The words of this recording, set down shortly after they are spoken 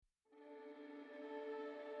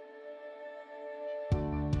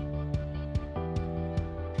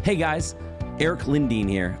Hey guys, Eric Lindeen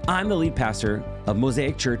here. I'm the lead pastor of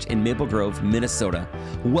Mosaic Church in Maple Grove, Minnesota.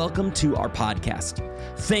 Welcome to our podcast.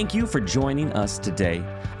 Thank you for joining us today.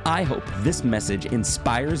 I hope this message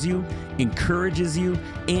inspires you, encourages you,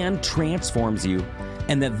 and transforms you,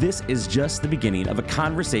 and that this is just the beginning of a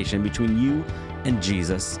conversation between you and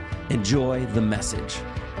Jesus. Enjoy the message.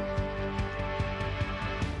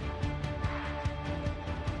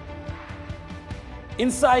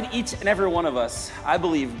 Inside each and every one of us, I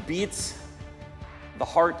believe, beats the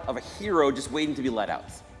heart of a hero just waiting to be let out.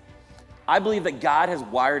 I believe that God has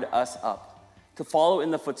wired us up to follow in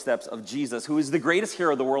the footsteps of Jesus, who is the greatest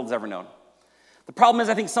hero the world has ever known. The problem is,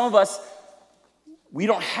 I think some of us, we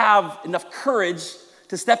don't have enough courage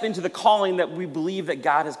to step into the calling that we believe that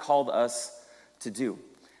God has called us to do.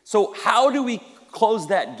 So how do we close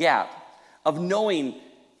that gap of knowing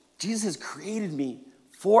Jesus has created me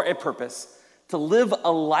for a purpose, to live a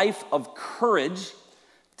life of courage,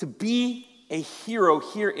 to be a hero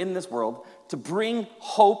here in this world, to bring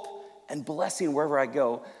hope and blessing wherever I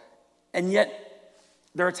go. And yet,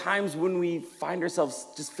 there are times when we find ourselves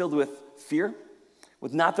just filled with fear,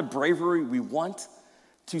 with not the bravery we want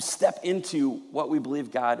to step into what we believe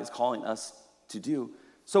God is calling us to do.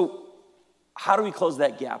 So, how do we close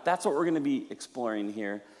that gap? That's what we're going to be exploring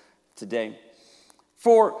here today.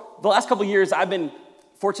 For the last couple of years, I've been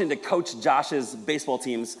fortunate to coach Josh's baseball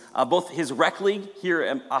teams, both his rec league here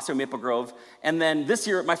at Osseo Maple Grove, and then this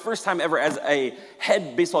year, my first time ever as a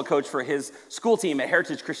head baseball coach for his school team at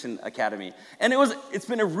Heritage Christian Academy. And it's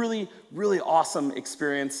been a really, really awesome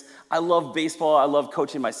experience. I love baseball. I love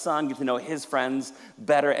coaching my son, get to know his friends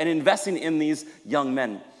better, and investing in these young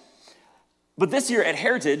men. But this year at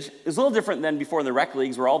Heritage is a little different than before in the rec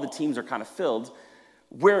leagues, where all the teams are kind of filled,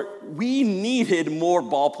 where we needed more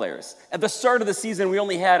ball players. At the start of the season, we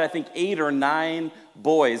only had, I think, 8 or 9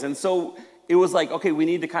 boys. And so it was like, okay, we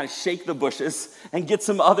need to kind of shake the bushes and get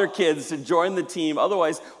some other kids to join the team.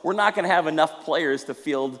 Otherwise, we're not going to have enough players to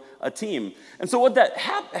field a team. And so what that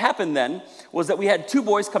happened then was that we had 2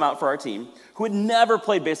 boys come out for our team who had never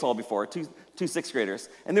played baseball before, two sixth graders.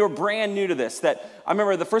 And they were brand new to this. That I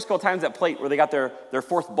remember the first couple times at plate where they got their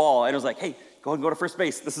 4th ball, and it was like, hey, go to first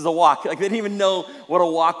base. This is a walk. Like, they didn't even know what a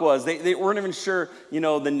walk was. They weren't even sure,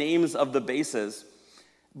 the names of the bases.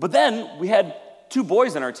 But then we had 2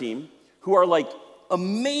 boys on our team who are like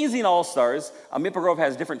amazing all-stars. Maple Grove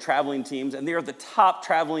has different traveling teams, and they are the top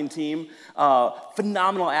traveling team,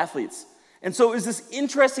 phenomenal athletes. And so it was this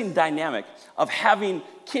interesting dynamic of having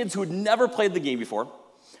kids who had never played the game before,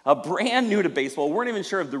 brand new to baseball, weren't even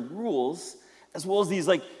sure of the rules, as well as these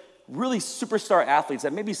like really superstar athletes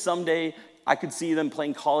that maybe someday I could see them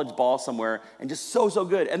playing college ball somewhere and just so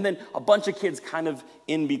good. And then a bunch of kids kind of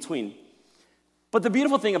in between. But the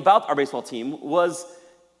beautiful thing about our baseball team was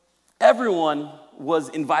everyone was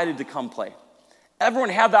invited to come play. Everyone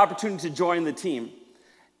had the opportunity to join the team.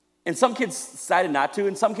 And some kids decided not to,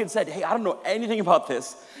 and some kids said, hey, I don't know anything about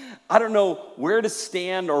this. I don't know where to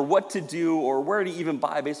stand or what to do or where to even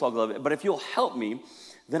buy a baseball glove. But if you'll help me,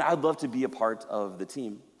 then I'd love to be a part of the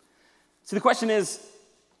team. So the question is,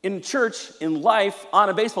 in church, in life, on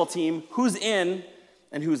a baseball team, who's in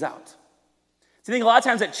and who's out? So I think a lot of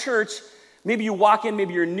times at church, maybe you walk in,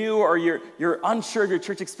 maybe you're new or you're unsure of your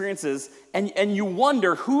church experiences, and you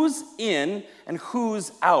wonder who's in and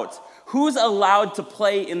who's out. Who's allowed to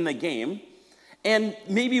play in the game? And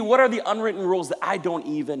maybe what are the unwritten rules that I don't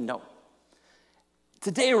even know?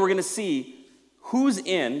 Today we're going to see who's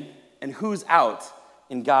in and who's out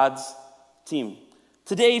in God's team.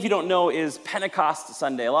 Today, if you don't know, is Pentecost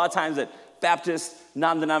Sunday. A lot of times at Baptist,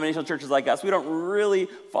 non-denominational churches like us, we don't really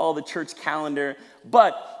follow the church calendar.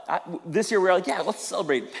 But this year, we're like, yeah, let's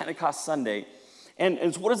celebrate Pentecost Sunday.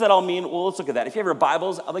 And so what does that all mean? Well, let's look at that. If you have your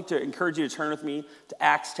Bibles, I'd like to encourage you to turn with me to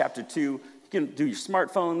Acts chapter 2. You can do your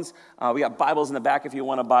smartphones. We got Bibles in the back if you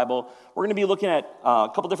want a Bible. We're going to be looking at a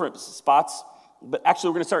couple different spots. But actually,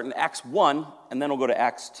 we're going to start in Acts 1, and then we'll go to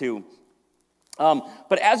Acts 2.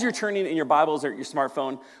 But as you're turning in your Bibles or your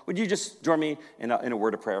smartphone, would you just join me in a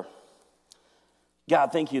word of prayer?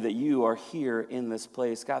 God, thank you that you are here in this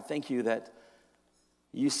place. God, thank you that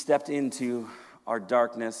you stepped into our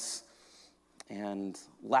darkness and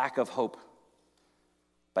lack of hope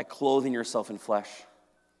by clothing yourself in flesh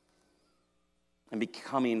and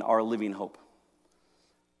becoming our living hope.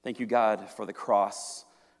 Thank you, God, for the cross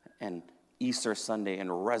and Easter Sunday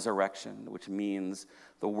and resurrection, which means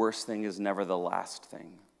the worst thing is never the last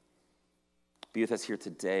thing. Be with us here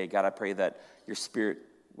today. God, I pray that your Spirit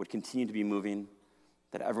would continue to be moving,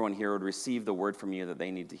 that everyone here would receive the word from you that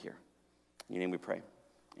they need to hear. In your name we pray.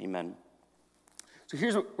 Amen. So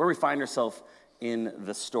here's where we find ourselves in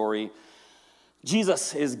the story.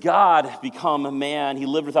 Jesus is God become a man. He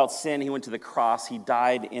lived without sin. He went to the cross. He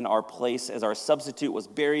died in our place as our substitute, was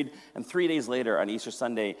buried, and 3 days later on Easter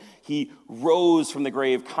Sunday, he rose from the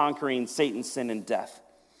grave, conquering Satan, sin, and death.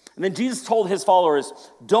 And then Jesus told his followers,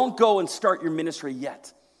 don't go and start your ministry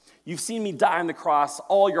yet. You've seen me die on the cross.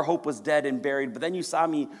 All your hope was dead and buried, but then you saw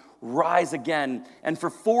me rise again. And for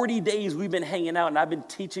 40 days, we've been hanging out, and I've been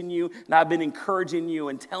teaching you, and I've been encouraging you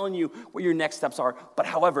and telling you what your next steps are. But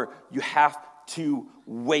however, you have to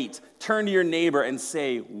wait. Turn to your neighbor and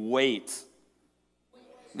say, wait.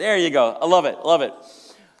 There you go. I love it. Love it.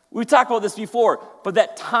 We've talked about this before, but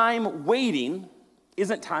that time waiting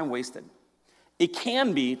isn't time wasted. It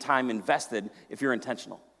can be time invested if you're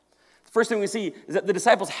intentional. The first thing we see is that the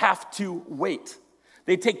disciples have to wait.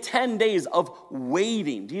 They take 10 days of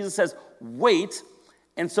waiting. Jesus says, wait.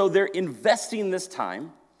 And so they're investing this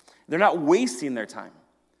time. They're not wasting their time.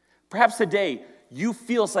 Perhaps today, you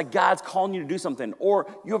feel it's like God's calling you to do something, or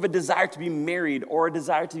you have a desire to be married, or a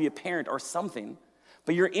desire to be a parent, or something,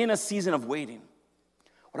 but you're in a season of waiting.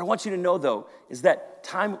 What I want you to know, though, is that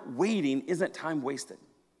time waiting isn't time wasted.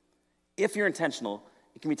 If you're intentional,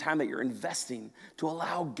 it can be time that you're investing to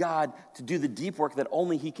allow God to do the deep work that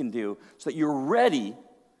only He can do, so that you're ready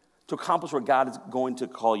to accomplish what God is going to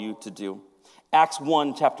call you to do. Acts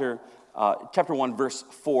 1, chapter 1, verse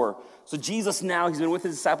 4. So Jesus now, he's been with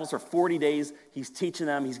his disciples for 40 days. He's teaching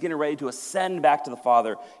them. He's getting ready to ascend back to the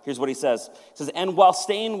Father. Here's what he says. He says, and while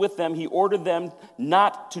staying with them, he ordered them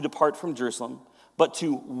not to depart from Jerusalem, but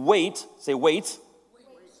to wait. Say wait.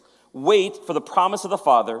 Wait for the promise of the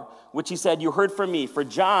Father, which he said, you heard from me. For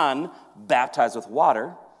John baptized with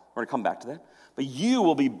water. We're going to come back to that. But you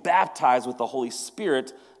will be baptized with the Holy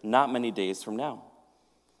Spirit not many days from now.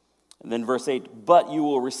 And then verse 8, but you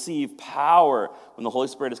will receive power when the Holy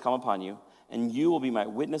Spirit has come upon you, and you will be my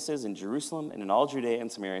witnesses in Jerusalem and in all Judea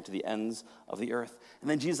and Samaria and to the ends of the earth. And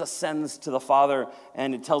then Jesus ascends to the Father,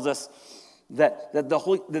 and it tells us that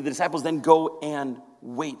the disciples then go and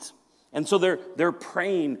wait. And so they're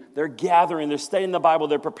praying, they're gathering, they're studying the Bible,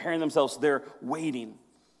 they're preparing themselves, they're waiting.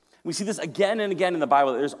 We see this again and again in the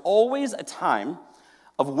Bible. There's always a time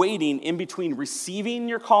of waiting in between receiving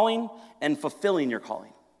your calling and fulfilling your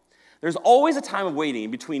calling. There's always a time of waiting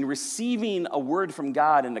between receiving a word from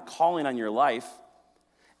God and a calling on your life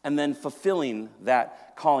and then fulfilling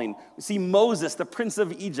that calling. We see Moses, the prince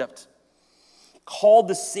of Egypt, called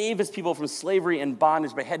to save his people from slavery and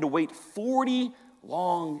bondage, but had to wait 40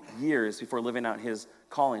 long years before living out his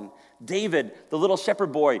calling. David, the little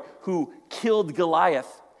shepherd boy who killed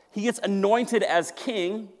Goliath, he gets anointed as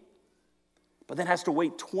king, but then has to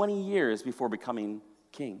wait 20 years before becoming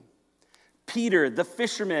king. Peter, the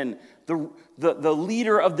fisherman, the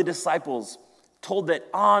leader of the disciples, told that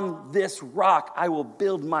on this rock I will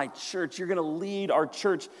build my church. You're going to lead our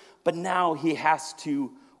church, but now he has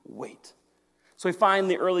to wait. So we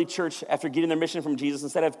find the early church, after getting their mission from Jesus,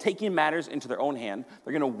 instead of taking matters into their own hand,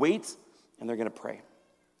 they're going to wait and they're going to pray.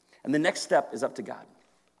 And the next step is up to God.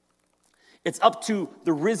 It's up to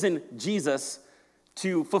the risen Jesus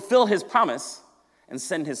to fulfill his promise and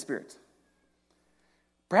send his Spirit.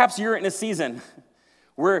 Perhaps you're in a season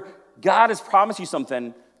where God has promised you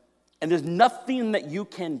something and there's nothing that you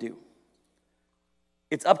can do.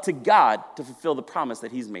 It's up to God to fulfill the promise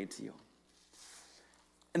that he's made to you.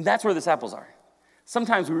 And that's where the disciples are.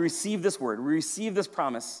 Sometimes we receive this word, we receive this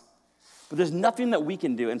promise, but there's nothing that we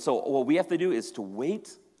can do. And so what we have to do is to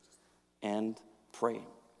wait and pray.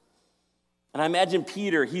 And I imagine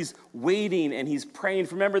Peter, he's waiting and he's praying.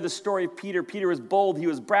 Remember the story of Peter. Peter was bold, he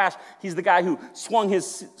was brash. He's the guy who swung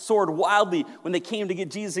his sword wildly. When they came to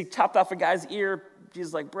get Jesus, he chopped off a guy's ear. Jesus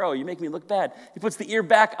is like, bro, you make me look bad. He puts the ear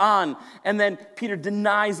back on. And then Peter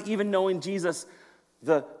denies even knowing Jesus.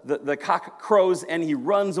 The cock crows and he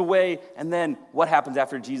runs away. And then what happens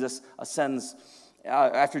after Jesus ascends,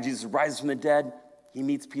 after Jesus rises from the dead? He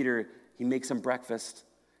meets Peter. He makes him breakfast.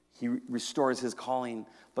 He restores his calling.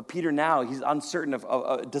 But Peter now, he's uncertain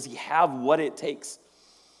of does he have what it takes?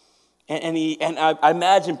 And I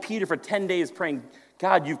imagine Peter for 10 days praying,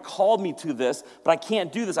 God, you've called me to this, but I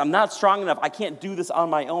can't do this. I'm not strong enough. I can't do this on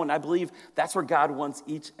my own. I believe that's where God wants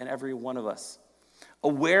each and every one of us.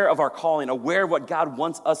 Aware of our calling, aware of what God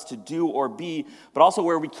wants us to do or be, but also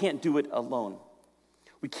where we can't do it alone.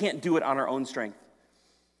 We can't do it on our own strength.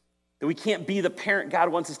 That we can't be the parent God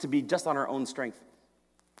wants us to be just on our own strength.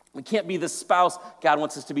 We can't be the spouse God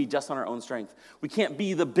wants us to be just on our own strength. We can't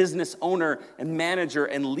be the business owner and manager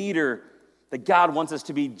and leader that God wants us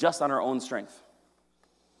to be just on our own strength.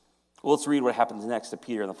 Well, let's read what happens next to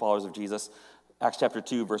Peter and the followers of Jesus. Acts chapter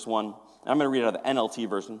 2, verse 1. I'm going to read out of the NLT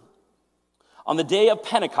version. On the day of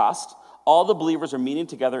Pentecost, all the believers are meeting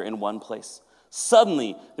together in one place.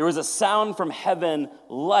 Suddenly, there was a sound from heaven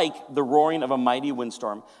like the roaring of a mighty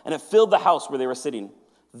windstorm, and it filled the house where they were sitting.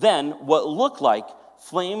 Then, what looked like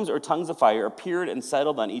flames or tongues of fire appeared and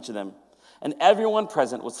settled on each of them. And everyone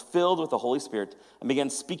present was filled with the Holy Spirit and began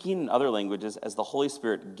speaking in other languages as the Holy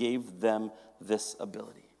Spirit gave them this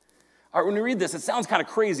ability. All right, when we read this, it sounds kind of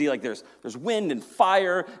crazy, like there's wind and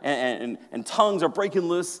fire and tongues are breaking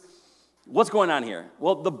loose. What's going on here?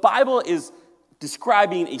 Well, the Bible is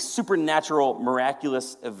describing a supernatural,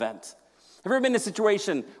 miraculous event. Have you ever been in a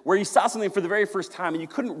situation where you saw something for the very first time and you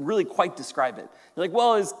couldn't really quite describe it? You're like,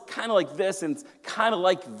 well, it's kind of like this and it's kind of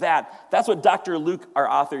like that. That's what Dr. Luke, our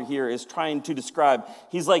author here, is trying to describe.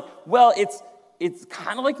 He's like, well, it's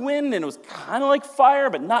kind of like wind and it was kind of like fire,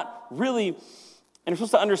 but not really. And you're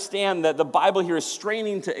supposed to understand that the Bible here is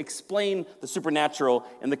straining to explain the supernatural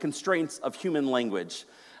and the constraints of human language.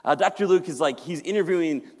 Dr. Luke is like, he's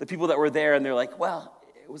interviewing the people that were there, and they're like, well,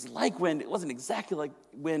 it was like wind. It wasn't exactly like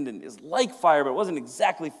wind, and it was like fire, but it wasn't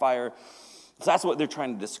exactly fire. So that's what they're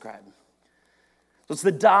trying to describe. So it's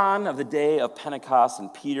the dawn of the day of Pentecost,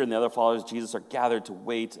 and Peter and the other followers of Jesus are gathered to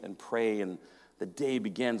wait and pray, and the day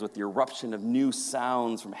begins with the eruption of new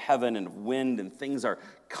sounds from heaven and wind, and things are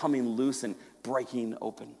coming loose and breaking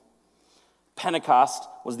open. Pentecost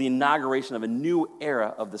was the inauguration of a new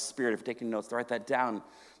era of the Spirit. If you're taking notes, write that down.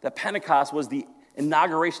 That Pentecost was the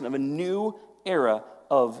inauguration of a new era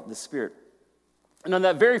of the Spirit. And on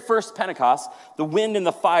that very first Pentecost, the wind and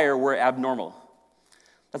the fire were abnormal.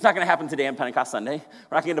 That's not going to happen today on Pentecost Sunday.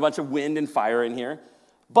 We're not going to get a bunch of wind and fire in here.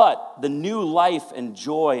 But the new life and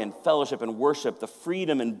joy and fellowship and worship, the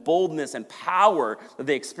freedom and boldness and power that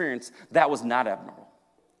they experienced, that was not abnormal.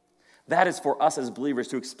 That is for us as believers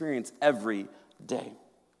to experience every day.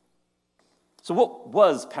 So what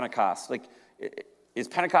was Pentecost? Like, is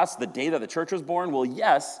Pentecost the day that the church was born? Well,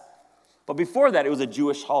 yes, but before that, it was a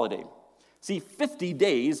Jewish holiday. See, 50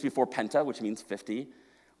 days before Penta, which means 50,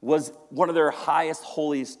 was one of their highest,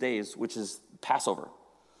 holiest days, which is Passover.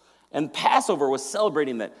 And Passover was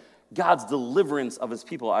celebrating that God's deliverance of his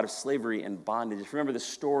people out of slavery and bondage. If you remember the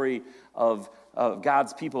story of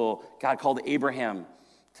God's people, God called Abraham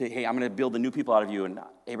to, hey, I'm going to build a new people out of you. And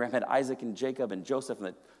Abraham had Isaac and Jacob and Joseph and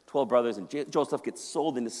the 12 brothers. And Joseph gets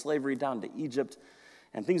sold into slavery down to Egypt.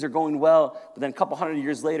 And things are going well. But then a couple hundred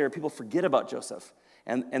years later, people forget about Joseph.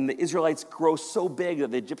 And the Israelites grow so big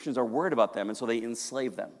that the Egyptians are worried about them. And so they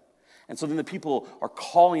enslave them. And so then the people are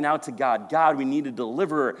calling out to God. God, we need a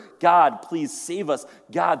deliverer. God, please save us.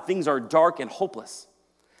 God, things are dark and hopeless.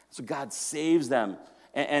 So God saves them.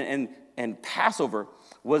 And Passover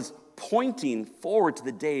was pointing forward to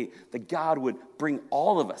the day that God would bring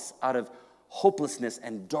all of us out of hopelessness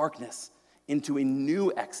and darkness into a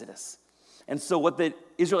new exodus. And so what the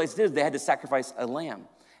Israelites did is they had to sacrifice a lamb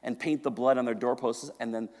and paint the blood on their doorposts,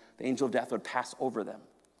 and then the angel of death would pass over them.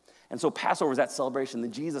 And so Passover was that celebration.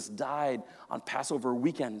 Then Jesus died on Passover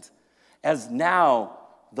weekend as now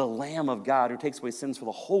the Lamb of God who takes away sins for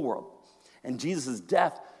the whole world. And Jesus'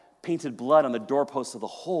 death painted blood on the doorposts of the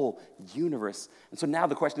whole universe. And so now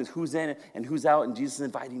the question is who's in and who's out, and Jesus is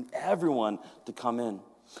inviting everyone to come in.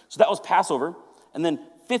 So that was Passover, and then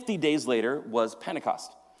 50 days later was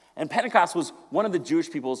Pentecost. And Pentecost was one of the Jewish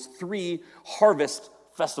people's 3 harvest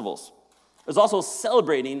festivals. It was also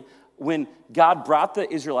celebrating when God brought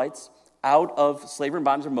the Israelites out of slavery and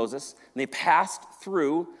bondage of Moses, and they passed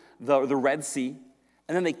through the Red Sea,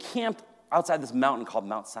 and then they camped outside this mountain called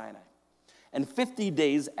Mount Sinai. And 50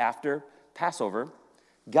 days after Passover,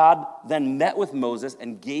 God then met with Moses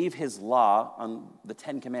and gave his law on the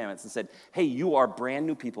 10 Commandments and said, hey, you are brand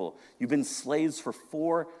new people. You've been slaves for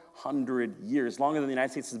 400 years, longer than the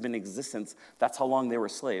United States has been in existence. That's how long they were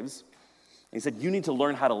slaves. And he said, you need to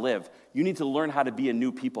learn how to live. You need to learn how to be a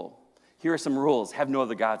new people. Here are some rules. Have no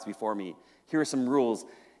other gods before me. Here are some rules.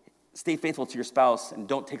 Stay faithful to your spouse and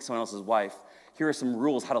don't take someone else's wife. Here are some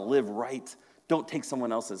rules how to live right. Don't take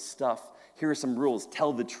someone else's stuff. Here are some rules.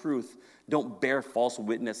 Tell the truth. Don't bear false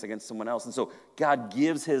witness against someone else. And so God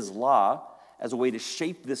gives his law as a way to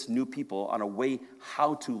shape this new people on a way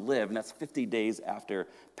how to live. And that's 50 days after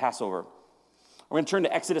Passover. We're going to turn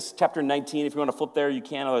to Exodus chapter 19. If you want to flip there, you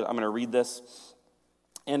can. I'm going to read this.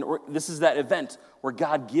 And this is that event where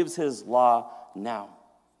God gives his law now.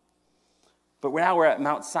 But now we're at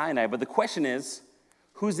Mount Sinai. But the question is,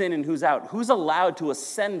 who's in and who's out? Who's allowed to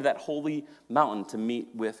ascend that holy mountain to meet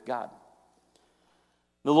with God?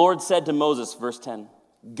 The Lord said to Moses, verse 10,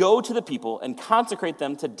 go to the people and consecrate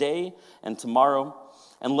them today and tomorrow,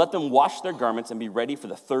 and let them wash their garments and be ready for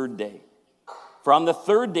the 3rd day. For on the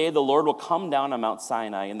 3rd day the Lord will come down on Mount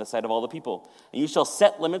Sinai in the sight of all the people. And you shall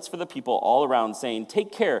set limits for the people all around, saying,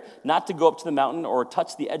 take care not to go up to the mountain or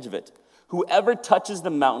touch the edge of it. Whoever touches the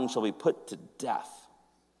mountain shall be put to death.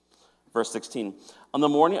 Verse 16, on the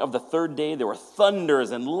morning of the third day, there were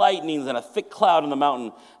thunders and lightnings and a thick cloud on the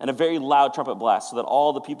mountain and a very loud trumpet blast, so that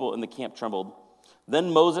all the people in the camp trembled.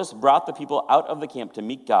 Then Moses brought the people out of the camp to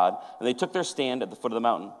meet God, and they took their stand at the foot of the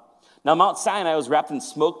mountain. Now Mount Sinai was wrapped in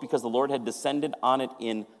smoke because the Lord had descended on it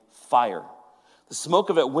in fire. The smoke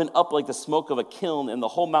of it went up like the smoke of a kiln, and the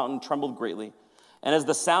whole mountain trembled greatly. And as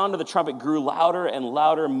the sound of the trumpet grew louder and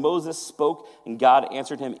louder, Moses spoke, and God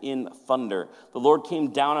answered him in thunder. The Lord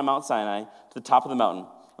came down on Mount Sinai to the top of the mountain,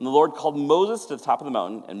 and the Lord called Moses to the top of the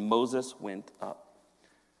mountain, and Moses went up.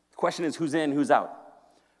 The question is, who's in, who's out?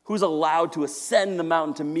 Who's allowed to ascend the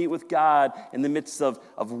mountain to meet with God in the midst of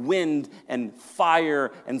wind and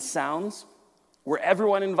fire and sounds? Were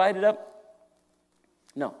everyone invited up?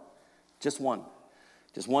 No, just one.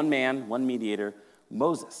 Just one man, one mediator,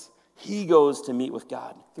 Moses. He goes to meet with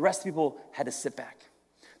God. The rest of the people had to sit back.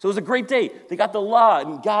 So it was a great day. They got the law,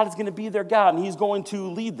 and God is going to be their God, and he's going to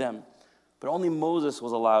lead them. But only Moses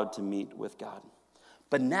was allowed to meet with God.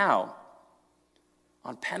 But now,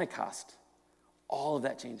 on Pentecost, all of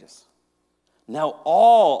that changes. Now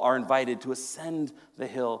all are invited to ascend the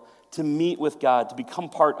hill, to meet with God, to become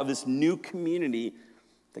part of this new community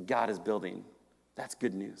that God is building. That's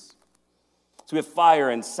good news. So we have fire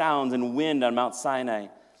and sounds and wind on Mount Sinai.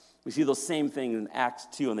 We see those same things in Acts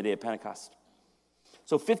 2 on the day of Pentecost.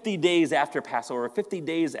 So 50 days after Passover, 50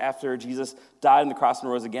 days after Jesus died on the cross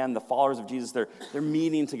and rose again, the followers of Jesus, they're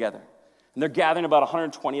meeting together. And they're gathering about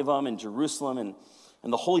 120 of them in Jerusalem,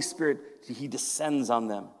 and the Holy Spirit, he descends on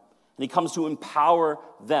them. And he comes to empower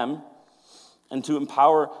them and to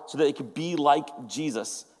empower so that they could be like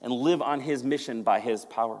Jesus and live on his mission by his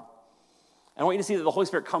power. And I want you to see that the Holy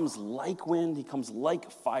Spirit comes like wind, he comes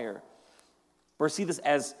like fire. Or see this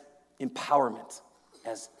as empowerment,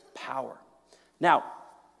 as power. Now,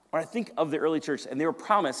 when I think of the early church, and they were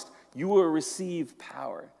promised, you will receive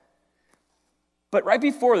power. But right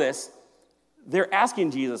before this, they're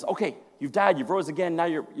asking Jesus, okay, you've died, you've rose again, now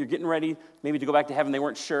you're getting ready maybe to go back to heaven. They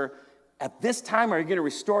weren't sure. At this time, are you going to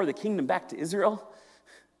restore the kingdom back to Israel?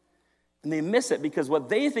 And they miss it because what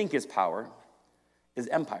they think is power is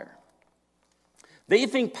empire. They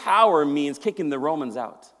think power means kicking the Romans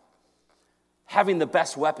out, having the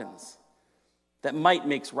best weapons, that might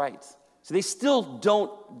makes right. So they still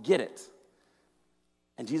don't get it.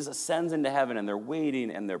 And Jesus ascends into heaven, and they're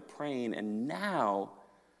waiting, and they're praying, and now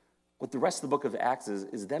what the rest of the book of Acts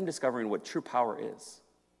is them discovering what true power is.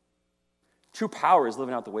 True power is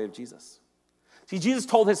living out the way of Jesus. See, Jesus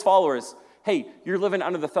told his followers, hey, you're living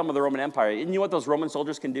under the thumb of the Roman Empire. And you know what those Roman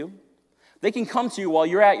soldiers can do? They can come to you while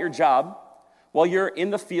you're at your job, while you're in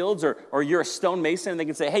the fields, or you're a stone-mason, and they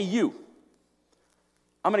can say, hey, you,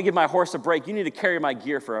 I'm going to give my horse a break. You need to carry my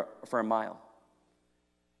gear for a mile.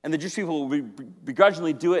 And the Jewish people would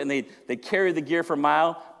begrudgingly do it, and they'd carry the gear for a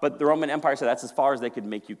mile, but the Roman Empire said that's as far as they could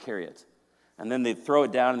make you carry it. And then they'd throw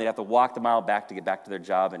it down, and they'd have to walk the mile back to get back to their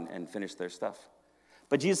job and finish their stuff.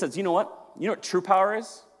 But Jesus says, you know what? You know what true power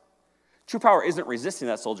is? True power isn't resisting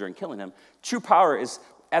that soldier and killing him. True power is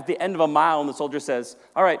at the end of a mile, and the soldier says,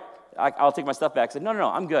 all right, I'll take my stuff back. I said, no,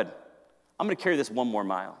 I'm good. I'm going to carry this one more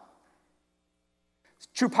mile.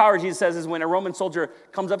 True power, Jesus says, is when a Roman soldier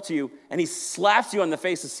comes up to you and he slaps you on the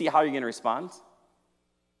face to see how you're going to respond.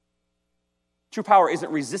 True power isn't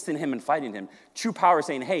resisting him and fighting him. True power is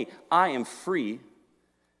saying, hey, I am free.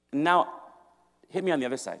 Now, hit me on the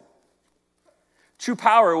other side. True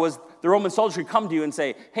power was the Roman soldier who come to you and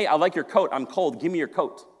say, hey, I like your coat. I'm cold. Give me your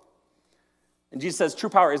coat. And Jesus says, true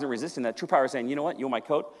power isn't resisting that. True power is saying, you know what? You want my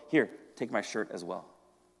coat? Here, take my shirt as well.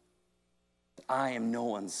 I am no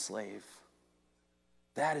one's slave.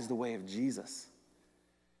 That is the way of Jesus.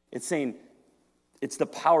 It's saying, it's the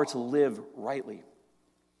power to live rightly.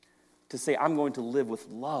 To say, I'm going to live with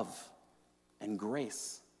love and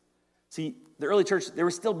grace. See, the early church, they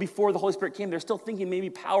were still, before the Holy Spirit came, they're still thinking maybe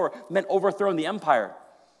power meant overthrowing the empire.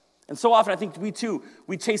 And so often, I think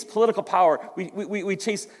we chase political power. We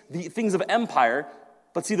chase the things of empire.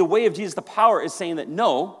 But see, the way of Jesus, the power is saying that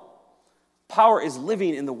no, power is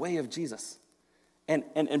living in the way of Jesus.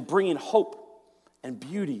 And bringing hope and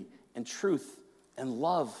beauty and truth and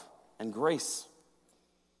love and grace.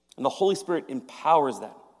 And the Holy Spirit empowers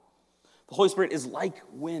that. The Holy Spirit is like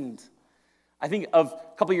wind. I think of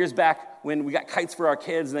a couple years back when we got kites for our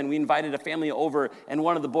kids, and then we invited a family over, and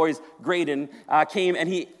one of the boys, Graydon, came, and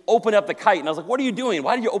he opened up the kite. And I was like, what are you doing?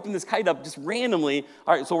 Why did you open this kite up just randomly?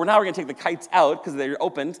 All right, so we're going to take the kites out because they're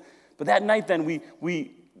opened. But that night then,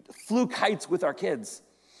 we flew kites with our kids.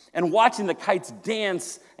 And watching the kites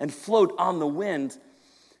dance and float on the wind,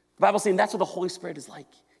 the Bible's saying that's what the Holy Spirit is like.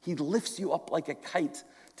 He lifts you up like a kite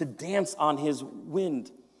to dance on his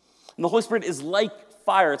wind. And the Holy Spirit is like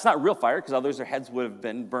fire. It's not real fire, because otherwise their heads would have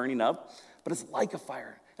been burning up, but it's like a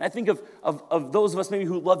fire. And I think of those of us maybe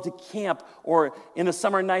who love to camp, or in the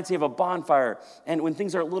summer nights you have a bonfire, and when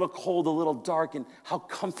things are a little cold, a little dark, and how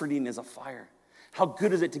comforting is a fire? How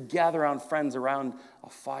good is it to gather around friends around a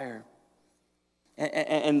fire?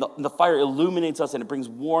 And the fire illuminates us, and it brings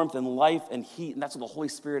warmth and life and heat, and that's what the Holy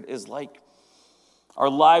Spirit is like. Our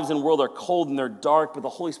lives and world are cold and they're dark, but the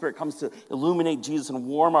Holy Spirit comes to illuminate Jesus and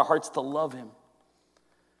warm our hearts to love him.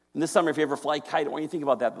 And this summer, if you ever fly a kite, I want you to think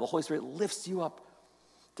about that. The Holy Spirit lifts you up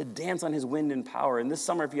to dance on his wind and power. And this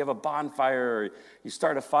summer, if you have a bonfire or you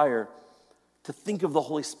start a fire, to think of the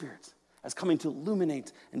Holy Spirit as coming to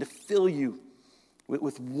illuminate and to fill you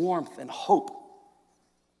with warmth and hope.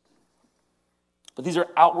 But these are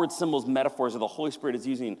outward symbols, metaphors that the Holy Spirit is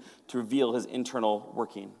using to reveal his internal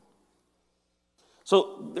working.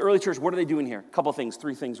 So the early church, what are they doing here? A couple things,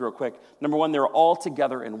 three things real quick. Number one, they were all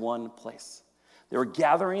together in one place. They were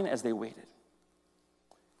gathering as they waited.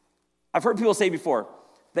 I've heard people say before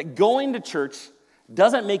that going to church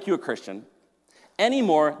doesn't make you a Christian any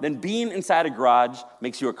more than being inside a garage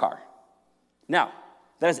makes you a car. Now,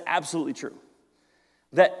 that is absolutely true.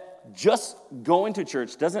 That just going to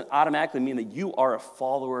church doesn't automatically mean that you are a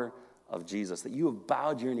follower of Jesus, that you have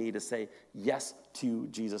bowed your knee to say yes to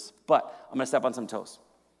Jesus. But I'm going to step on some toes.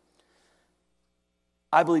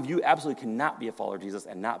 I believe you absolutely cannot be a follower of Jesus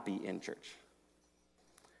and not be in church.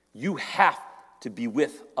 You have to be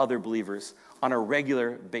with other believers on a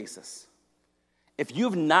regular basis. If you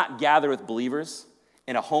have not gathered with believers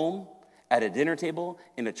in a home, at a dinner table,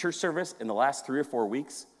 in a church service in the last 3 or 4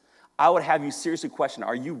 weeks, I would have you seriously question,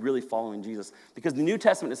 are you really following Jesus? Because the New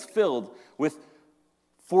Testament is filled with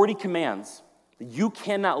 40 commands that you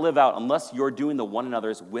cannot live out unless you're doing the one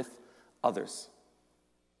another's with others.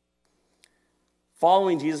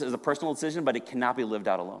 Following Jesus is a personal decision, but it cannot be lived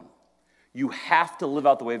out alone. You have to live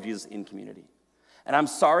out the way of Jesus in community. And I'm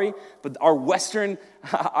sorry, but our Western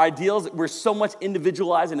ideals, we're so much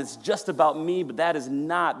individualized and it's just about me, but that is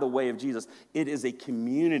not the way of Jesus. It is a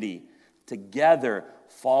community together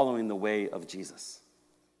following the way of Jesus.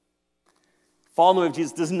 Following the way of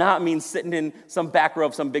Jesus does not mean sitting in some back row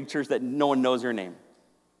of some big church that no one knows your name.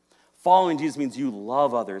 Following Jesus means you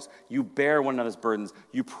love others, you bear one another's burdens,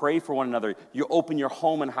 you pray for one another, you open your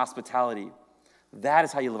home in hospitality. That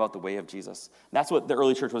is how you live out the way of Jesus. And that's what the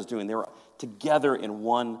early church was doing. They were together in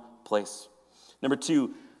one place. Number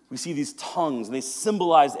two, we see these tongues, and they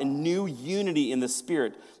symbolize a new unity in the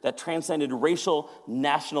Spirit that transcended racial,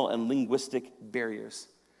 national, and linguistic barriers.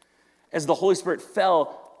 As the Holy Spirit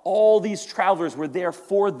fell, all these travelers were there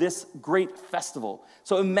for this great festival.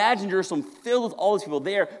 So imagine Jerusalem filled with all these people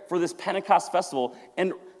there for this Pentecost festival,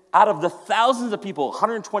 and out of the thousands of people,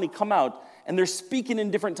 120 come out, and they're speaking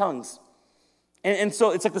in different tongues. And so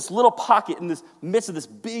it's like this little pocket in this midst of this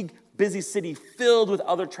big, busy city filled with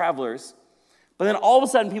other travelers. But then all of a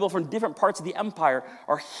sudden, people from different parts of the empire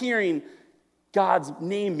are hearing God's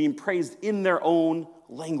name being praised in their own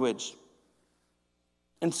language.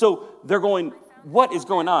 And so they're going, what is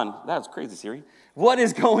going on? That's crazy, Siri. What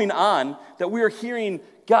is going on that we are hearing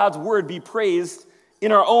God's word be praised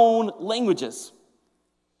in our own languages?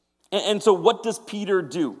 And so what does Peter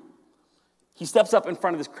do? He steps up in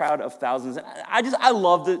front of this crowd of thousands. And I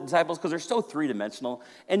love the disciples because they're so three-dimensional.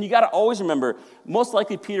 And you got to always remember, most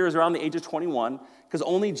likely Peter is around the age of 21 because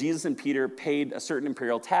only Jesus and Peter paid a certain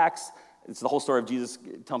imperial tax. It's the whole story of Jesus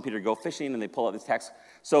telling Peter to go fishing, and they pull out this tax.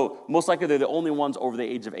 So most likely they're the only ones over the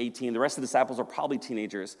age of 18. The rest of the disciples are probably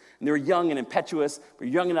teenagers. And they were young and impetuous, but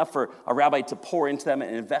young enough for a rabbi to pour into them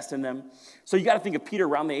and invest in them. So you got to think of Peter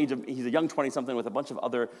around the age of, he's a young 20-something with a bunch of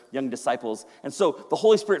other young disciples. And so the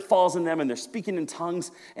Holy Spirit falls in them, and they're speaking in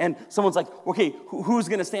tongues. And someone's like, okay, who's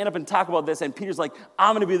going to stand up and talk about this? And Peter's like,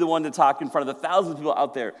 I'm going to be the one to talk in front of the thousands of people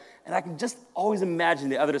out there. And I can just always imagine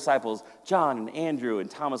the other disciples, John and Andrew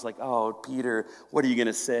and Thomas, like, oh, Peter, what are you going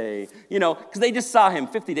to say? You know, because they just saw him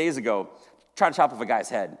 50 days ago try to chop off a guy's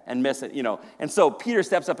head and miss it, you know. And so Peter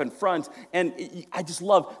steps up in front, and I just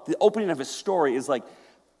love the opening of his story is like,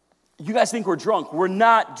 you guys think we're drunk. We're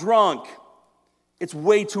not drunk. It's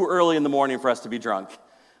way too early in the morning for us to be drunk.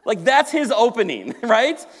 Like, that's his opening,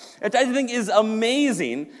 right? Which I think is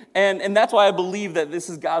amazing, and that's why I believe that this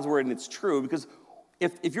is God's word and it's true, because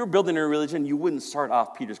if you're building a religion, you wouldn't start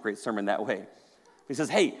off Peter's great sermon that way. He says,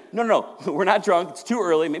 hey, no, we're not drunk. It's too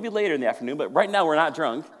early, maybe later in the afternoon, but right now we're not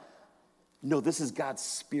drunk. No, this is God's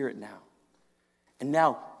Spirit now. And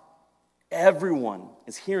now everyone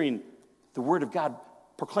is hearing the word of God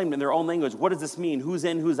proclaimed in their own language. What does this mean? Who's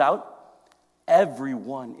in, who's out?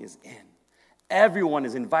 Everyone is in. Everyone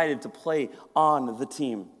is invited to play on the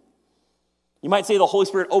team. You might say the Holy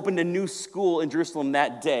Spirit opened a new school in Jerusalem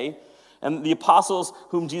that day, and the apostles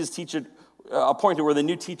whom Jesus appointed were the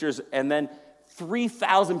new teachers, and then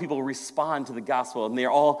 3,000 people respond to the gospel, and they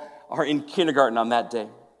all are in kindergarten on that day.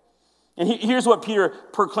 And here's what Peter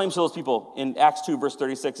proclaims to those people in Acts 2, verse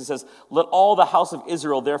 36. It says, "Let all the house of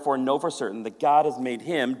Israel therefore know for certain that God has made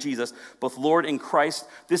him, Jesus, both Lord and Christ,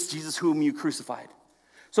 this Jesus whom you crucified."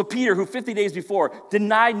 So Peter, who 50 days before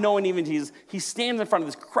denied knowing even Jesus, he stands in front of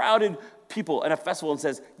this crowded people at a festival and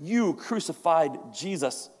says, "You crucified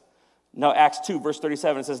Jesus." Now, Acts 2, verse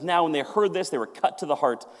 37, it says, "Now when they heard this, they were cut to the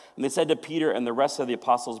heart, and they said to Peter and the rest of the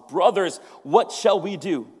apostles, 'Brothers, what shall we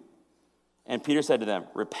do?' And Peter said to them,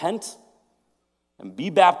 'Repent and be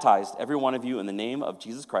baptized, every one of you, in the name of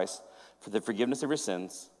Jesus Christ for the forgiveness of your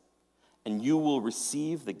sins, and you will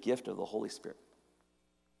receive the gift of the Holy Spirit.'"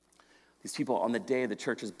 These people, on the day the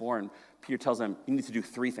church is born, Peter tells them, you need to do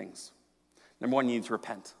 3 things. Number 1, you need to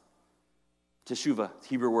repent. Teshuvah,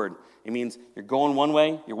 Hebrew word. It means you're going one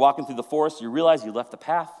way, you're walking through the forest, you realize you left the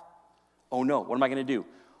path. Oh no, what am I going to do?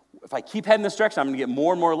 If I keep heading this direction, I'm going to get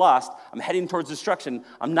more and more lost. I'm heading towards destruction.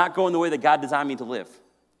 I'm not going the way that God designed me to live.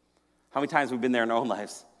 How many times have we been there in our own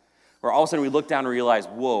lives? Where all of a sudden we look down and realize,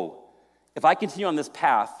 whoa, if I continue on this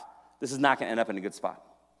path, this is not going to end up in a good spot.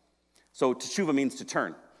 So teshuvah means to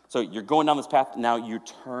turn. So you're going down this path, now you're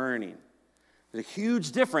turning. There's a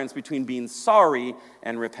huge difference between being sorry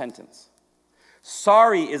and repentance.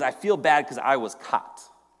 Sorry is I feel bad because I was caught.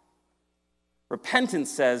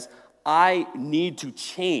 Repentance says I need to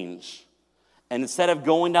change. And instead of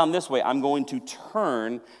going down this way, I'm going to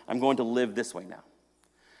turn. I'm going to live this way now.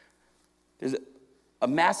 There's a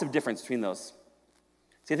massive difference between those.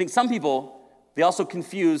 See, I think some people, they also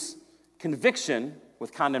confuse conviction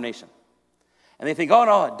with condemnation. And they think, oh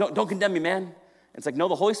no, don't condemn me, man. It's like, no,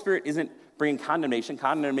 the Holy Spirit isn't bringing condemnation.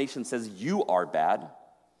 Condemnation says you are bad.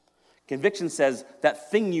 Conviction says that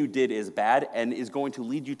thing you did is bad and is going to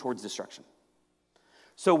lead you towards destruction.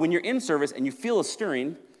 So when you're in service and you feel a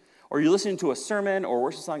stirring, or you're listening to a sermon or a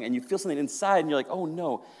worship song and you feel something inside and you're like, oh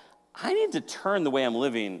no, I need to turn the way I'm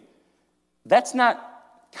living. That's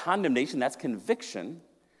not condemnation, that's conviction.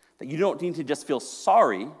 That you don't need to just feel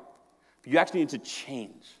sorry, but you actually need to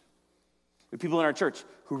change. We have people in our church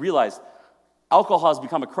who realize alcohol has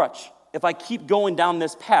become a crutch. If I keep going down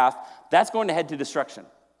this path, that's going to head to destruction.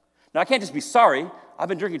 Now, I can't just be sorry. I've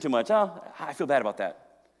been drinking too much. Oh, I feel bad about that.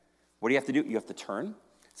 What do you have to do? You have to turn.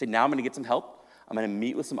 Say, now I'm going to get some help. I'm going to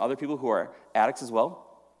meet with some other people who are addicts as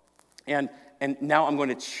well. And now I'm going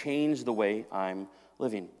to change the way I'm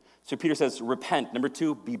living. So Peter says, repent. Number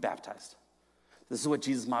 2, be baptized. This is what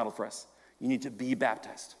Jesus modeled for us. You need to be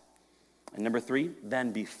baptized. And number 3,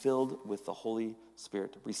 then be filled with the Holy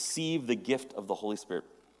Spirit. Receive the gift of the Holy Spirit.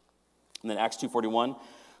 And then Acts 2:41,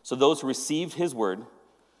 so those who received his word,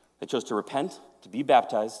 they chose to repent, to be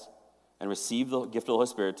baptized, and receive the gift of the Holy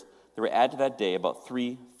Spirit. There were added to that day about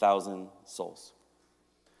 3,000 souls.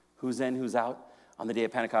 Who's in, who's out? On the day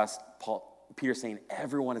of Pentecost, Peter's saying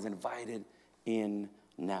everyone is invited in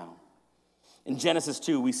now. In Genesis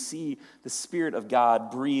 2, we see the Spirit of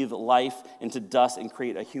God breathe life into dust and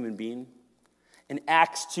create a human being. In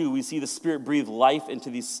Acts 2, we see the Spirit breathe life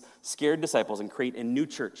into these scared disciples and create a new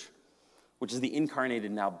church, which is the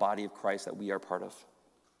incarnated now body of Christ that we are part of.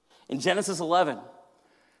 In Genesis 11,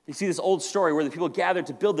 you see this old story where the people gathered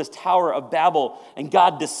to build this Tower of Babel, and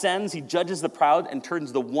God descends, he judges the proud, and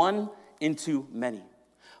turns the one into many.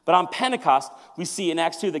 But on Pentecost, we see in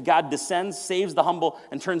Acts 2 that God descends, saves the humble,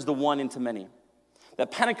 and turns the one into many.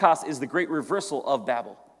 That Pentecost is the great reversal of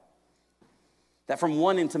Babel. That from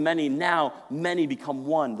one into many, now many become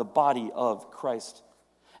one, the body of Christ.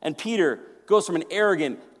 And Peter goes from an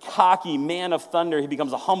arrogant, cocky man of thunder, he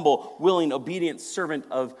becomes a humble, willing, obedient servant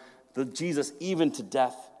of Jesus, even to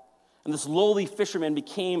death. And this lowly fisherman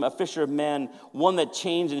became a fisher of men, one that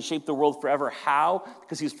changed and shaped the world forever. How?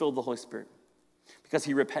 Because he was filled with the Holy Spirit. Because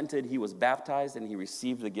he repented, he was baptized, and he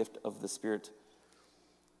received the gift of the Spirit.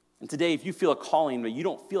 And today, if you feel a calling, but you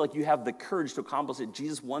don't feel like you have the courage to accomplish it,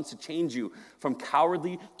 Jesus wants to change you from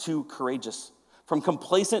cowardly to courageous, from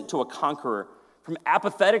complacent to a conqueror, from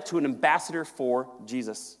apathetic to an ambassador for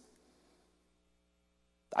Jesus.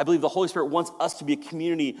 I believe the Holy Spirit wants us to be a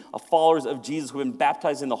community of followers of Jesus who have been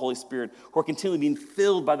baptized in the Holy Spirit, who are continually being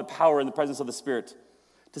filled by the power and the presence of the Spirit.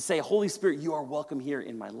 To say, Holy Spirit, you are welcome here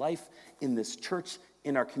in my life, in this church,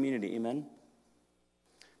 in our community. Amen?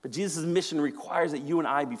 But Jesus' mission requires that you and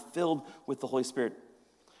I be filled with the Holy Spirit.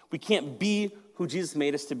 We can't be who Jesus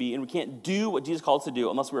made us to be, and we can't do what Jesus called us to do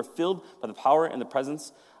unless we are filled by the power and the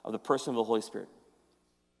presence of the person of the Holy Spirit.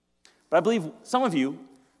 But I believe some of you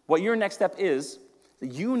what your next step is,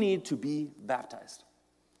 that you need to be baptized.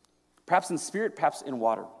 Perhaps in spirit, perhaps in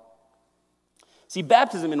water. See,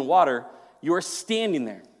 baptism in water, you are standing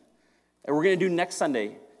there. And we're going to do next Sunday.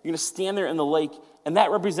 You're going to stand there in the lake, and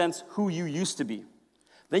that represents who you used to be.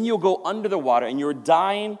 Then you'll go under the water, and you're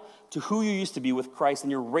dying to who you used to be with Christ,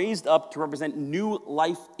 and you're raised up to represent new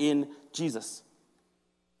life in Jesus.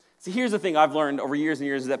 See, here's the thing I've learned over years and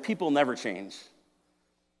years is that people never change.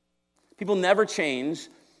 People never change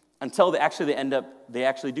until they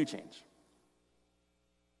actually do change.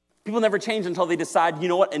 People never change until they decide, you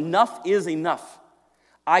know what, enough is enough.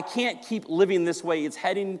 I can't keep living this way. It's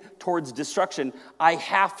heading towards destruction. I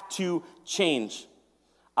have to change.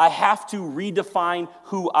 I have to redefine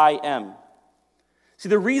who I am. See,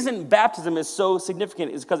 the reason baptism is so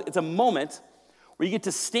significant is because it's a moment where you get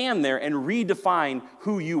to stand there and redefine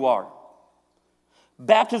who you are.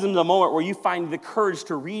 Baptism is a moment where you find the courage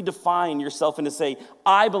to redefine yourself and to say,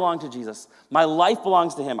 I belong to Jesus. My life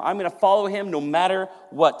belongs to him. I'm going to follow him no matter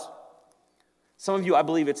what. Some of you, I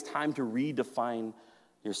believe it's time to redefine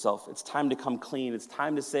yourself. It's time to come clean. It's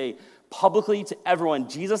time to say publicly to everyone,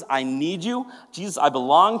 Jesus, I need you. Jesus, I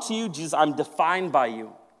belong to you. Jesus, I'm defined by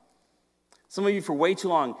you. Some of you, for way too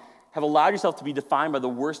long, have allowed yourself to be defined by the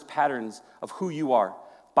worst patterns of who you are,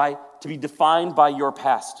 to be defined by your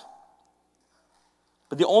past.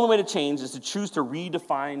 But the only way to change is to choose to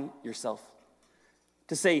redefine yourself.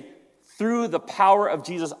 To say, through the power of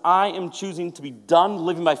Jesus, I am choosing to be done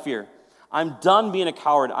living by fear. I'm done being a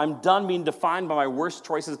coward. I'm done being defined by my worst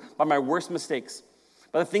choices, by my worst mistakes,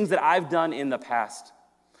 by the things that I've done in the past.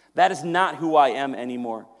 That is not who I am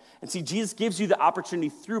anymore. And see, Jesus gives you the opportunity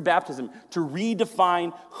through baptism to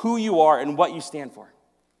redefine who you are and what you stand for.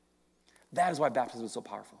 That is why baptism is so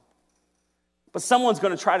powerful. But someone's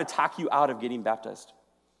going to try to talk you out of getting baptized.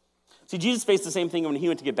 See, Jesus faced the same thing when he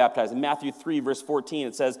went to get baptized. In Matthew 3, verse 14,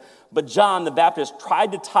 it says, but John the Baptist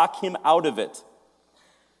tried to talk him out of it.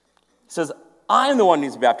 He says, I'm the one who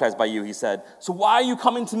needs to be baptized by you, he said. So why are you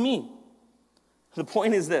coming to me? The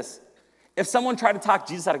point is this. If someone tried to talk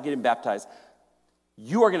Jesus out of getting baptized,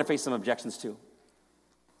 you are going to face some objections too.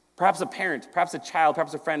 Perhaps a parent, perhaps a child,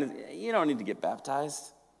 perhaps a friend, you don't need to get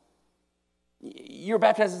baptized. You're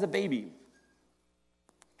baptized as a baby.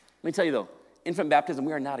 Let me tell you though, infant baptism,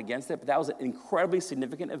 we are not against it, but that was an incredibly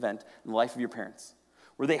significant event in the life of your parents,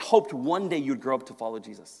 where they hoped one day you'd grow up to follow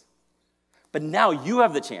Jesus. But now you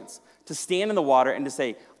have the chance to stand in the water and to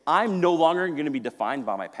say, I'm no longer going to be defined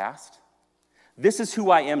by my past. This is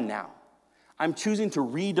who I am now. I'm choosing to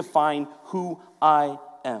redefine who I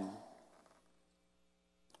am.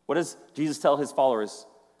 What does Jesus tell his followers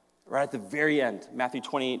right at the very end? Matthew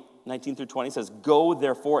 28, 19 through 20 says, go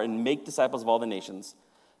therefore and make disciples of all the nations,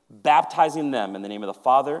 baptizing them in the name of the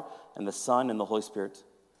Father and the Son and the Holy Spirit,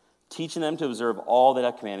 teaching them to observe all that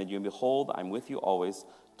I've commanded you. And behold, I'm with you always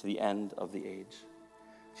to the end of the age.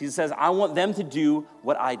 Jesus says, I want them to do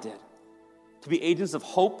what I did, to be agents of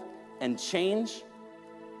hope and change,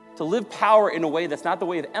 to live power in a way that's not the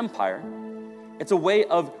way of empire. It's a way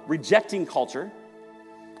of rejecting culture,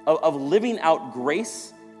 of living out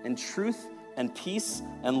grace and truth and peace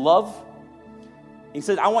and love. He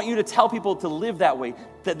says, I want you to tell people to live that way,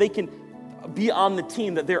 that they can be on the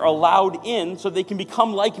team, that they're allowed in so they can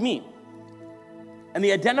become like me. And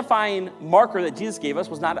the identifying marker that Jesus gave us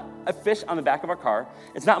was not a fish on the back of our car.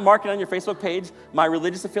 It's not marking on your Facebook page, my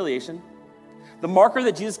religious affiliation. The marker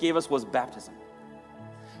that Jesus gave us was baptism.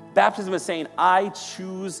 Baptism is saying, I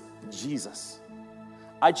choose Jesus.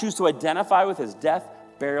 I choose to identify with his death,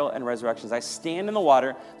 burial, and resurrection. As I stand in the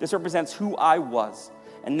water, this represents who I was.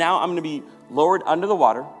 And now I'm going to be lowered under the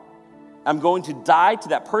water. I'm going to die to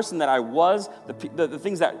that person that I was, the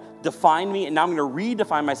things that define me, and now I'm going to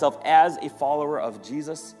redefine myself as a follower of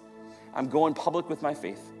Jesus. I'm going public with my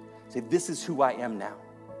faith. Say, this is who I am now.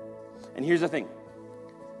 And here's the thing.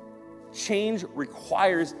 Change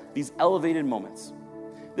requires these elevated moments.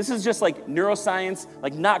 This is just like neuroscience,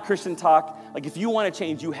 like not Christian talk. Like if you want to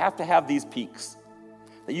change, you have to have these peaks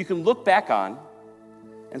that you can look back on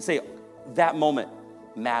and say, that moment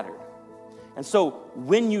mattered. And so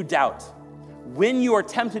when you doubt, when you are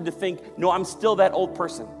tempted to think, no, I'm still that old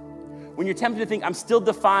person, when you're tempted to think, I'm still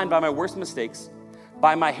defined by my worst mistakes,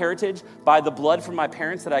 by my heritage, by the blood from my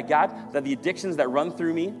parents that I got, that the addictions that run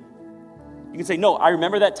through me, you can say, no, I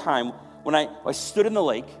remember that time when I stood in the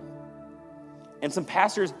lake and some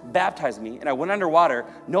pastors baptized me and I went underwater.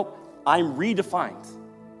 Nope, I'm redefined.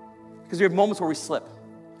 Because we have moments where we slip,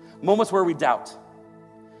 moments where we doubt.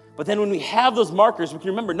 But then when we have those markers, we can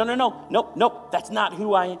remember, nope, that's not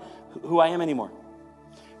who I am anymore.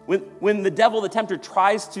 When the devil, the tempter,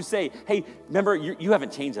 tries to say, hey, remember, you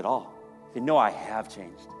haven't changed at all. Say, no, I have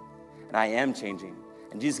changed. and I am changing.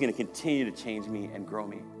 And Jesus is going to continue to change me and grow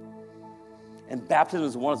me. And baptism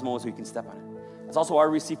is one of those moments where you can step on it. It's also why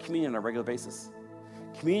we receive communion on a regular basis.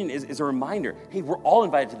 Communion is a reminder, hey, we're all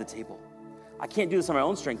invited to the table. I can't do this on my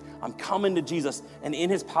own strength. I'm coming to Jesus, and in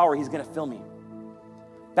his power, he's going to fill me.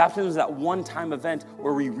 Baptism is that one-time event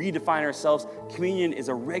where we redefine ourselves. Communion is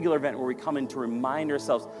a regular event where we come in to remind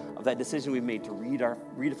ourselves of that decision we've made to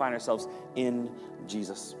redefine ourselves in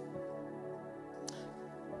Jesus.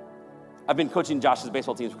 I've been coaching Josh's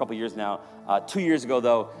baseball teams for a couple years now. 2 years ago,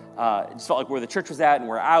 though, it just felt like where the church was at and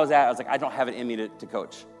where I was at, I was like, I don't have it in me to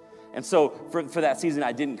coach. And so for that season,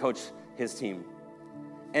 I didn't coach his team.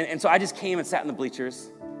 And so I just came and sat in the bleachers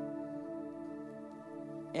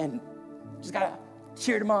and just got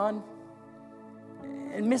cheered him on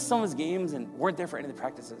and missed some of his games and weren't there for any of the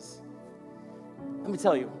practices. Let me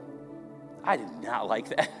tell you, I did not like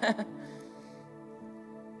that.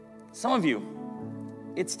 Some of you,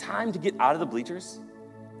 it's time to get out of the bleachers,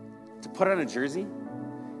 to put on a jersey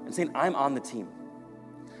and saying, I'm on the team.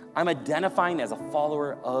 I'm identifying as a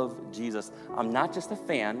follower of Jesus. I'm not just a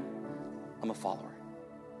fan, I'm a follower.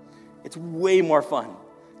 It's way more fun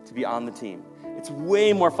to be on the team. It's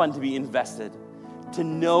way more fun to be invested, to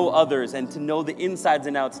know others and to know the insides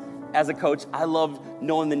and outs. As a coach, I love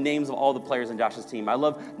knowing the names of all the players on Josh's team. I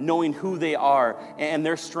love knowing who they are and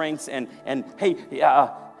their strengths and hey,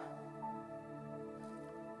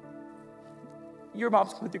 your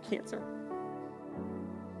mom's going through cancer.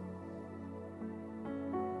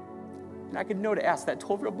 And I could know to ask that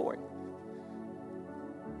 12-year-old boy,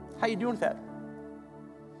 how you doing with that?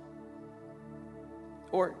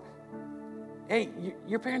 Or, hey,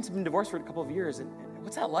 your parents have been divorced for a couple of years, and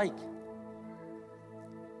what's that like?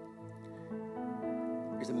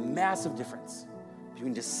 There's a massive difference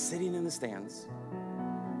between just sitting in the stands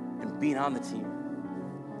and being on the team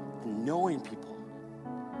and knowing people.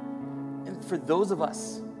 And for those of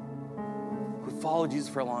us who follow Jesus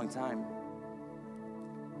for a long time,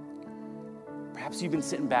 perhaps you've been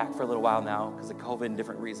sitting back for a little while now because of COVID and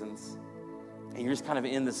different reasons, and you're just kind of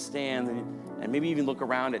in the stands, and maybe even look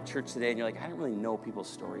around at church today and you're like, I don't really know people's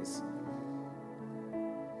stories.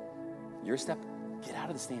 Your step, get out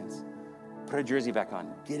of the stands. Put a jersey back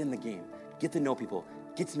on. Get in the game. Get to know people.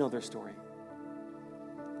 Get to know their story.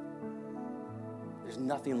 There's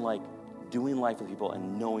nothing like doing life with people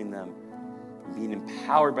and knowing them, and being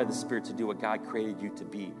empowered by the Spirit to do what God created you to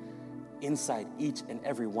be. Inside each and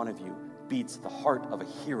every one of you beats the heart of a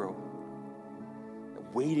hero,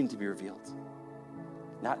 waiting to be revealed.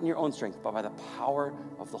 Not in your own strength, but by the power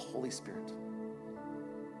of the Holy Spirit.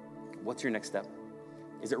 What's your next step?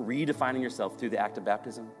 Is it redefining yourself through the act of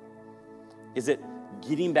baptism? Is it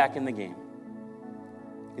getting back in the game?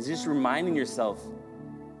 Is it just reminding yourself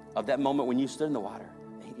of that moment when you stood in the water?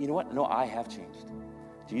 You know what? No, I have changed.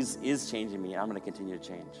 Jesus is changing me, and I'm going to continue to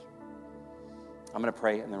change. I'm going to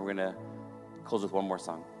pray, and then we're going to close with one more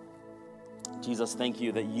song. Jesus, thank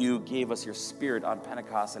you that you gave us your Spirit on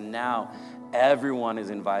Pentecost, and now everyone is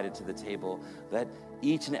invited to the table, that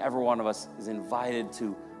each and every one of us is invited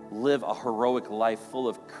to live a heroic life full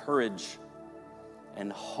of courage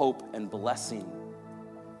and hope and blessing.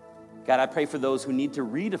 God, I pray for those who need to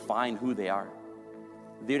redefine who they are.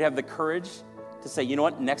 They would have the courage to say, you know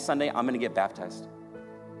what, next Sunday I'm going to get baptized.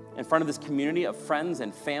 In front of this community of friends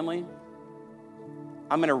and family,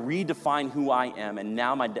 I'm going to redefine who I am, and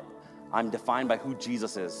now I'm defined by who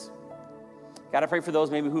Jesus is. God, I pray for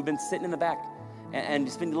those maybe who've been sitting in the back and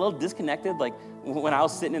just been a little disconnected, like when I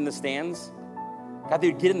was sitting in the stands. God, they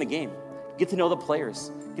would get in the game, get to know the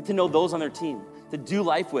players, get to know those on their team, to do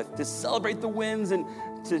life with, to celebrate the wins and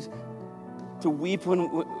to weep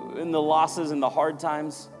in the losses and the hard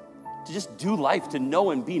times, to just do life, to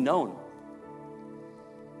know and be known.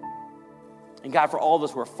 And God, for all of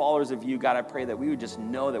us who are followers of you, God, I pray that we would just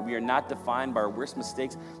know that we are not defined by our worst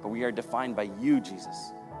mistakes, but we are defined by you,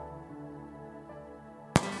 Jesus.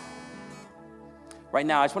 Right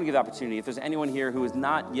now, I just want to give the opportunity, if there's anyone here who has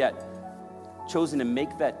not yet chosen to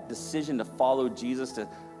make that decision to follow Jesus, to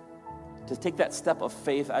take that step of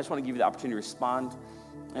faith, I just want to give you the opportunity to respond.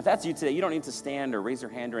 And if that's you today, you don't need to stand or raise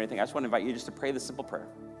your hand or anything. I just want to invite you just to pray this simple prayer.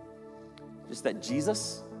 Just that,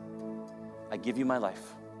 Jesus, I give you my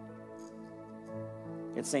life.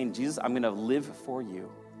 It's saying, Jesus, I'm going to live for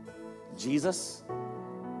you. Jesus,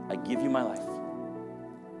 I give you my life.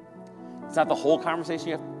 It's not the whole conversation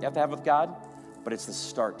you have to have with God, but it's the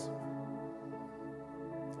start.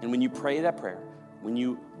 And when you pray that prayer, when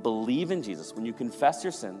you believe in Jesus, when you confess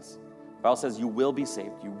your sins, the Bible says you will be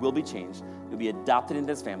saved, you will be changed, you'll be adopted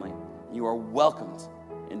into his family, and you are welcomed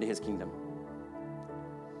into his kingdom.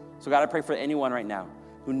 So God, I pray for anyone right now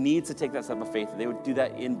who needs to take that step of faith, they would do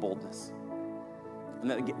that in boldness.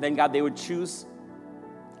 And then, God, they would choose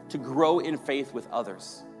to grow in faith with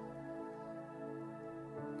others,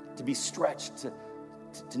 to be stretched,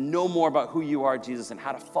 to know more about who you are, Jesus, and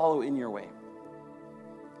how to follow in your way.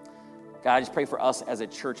 God, I just pray for us as a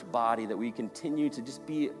church body that we continue to just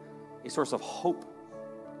be a source of hope,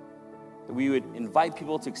 that we would invite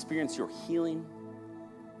people to experience your healing,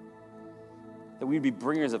 that we would be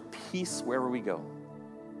bringers of peace wherever we go,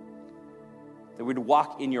 that we'd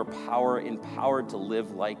walk in your power, empowered to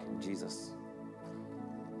live like Jesus.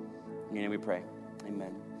 In your name we pray.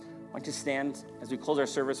 Amen. Why don't you stand as we close our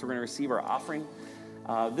service? We're going to receive our offering.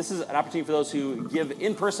 This is an opportunity for those who give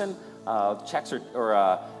in person, checks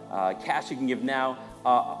or cash you can give now.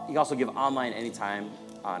 You can also give online anytime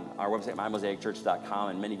on our website, mymosaicchurch.com,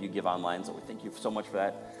 and many of you give online, so we thank you so much for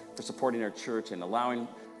that, for supporting our church and allowing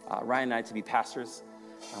Ryan and I to be pastors.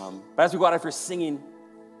 But as we go out after singing,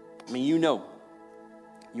 I mean, you know,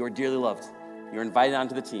 you are dearly loved. You're invited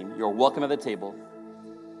onto the team. You're welcome at the table.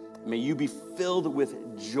 May you be filled with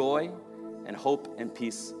joy and hope and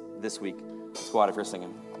peace this week. Let's go out after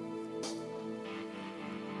singing.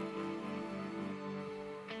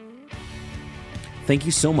 Thank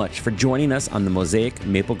you so much for joining us on the Mosaic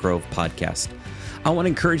Maple Grove podcast. I want to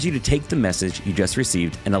encourage you to take the message you just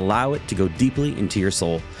received and allow it to go deeply into your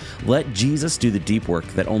soul. Let Jesus do the deep work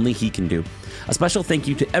that only He can do. A special thank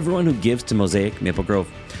you to everyone who gives to Mosaic Maple Grove.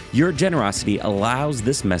 Your generosity allows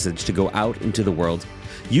this message to go out into the world.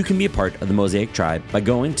 You can be a part of the Mosaic tribe by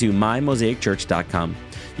going to mymosaicchurch.com.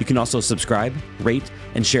 You can also subscribe, rate,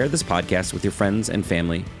 and share this podcast with your friends and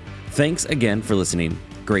family. Thanks again for listening.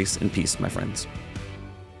 Grace and peace, my friends.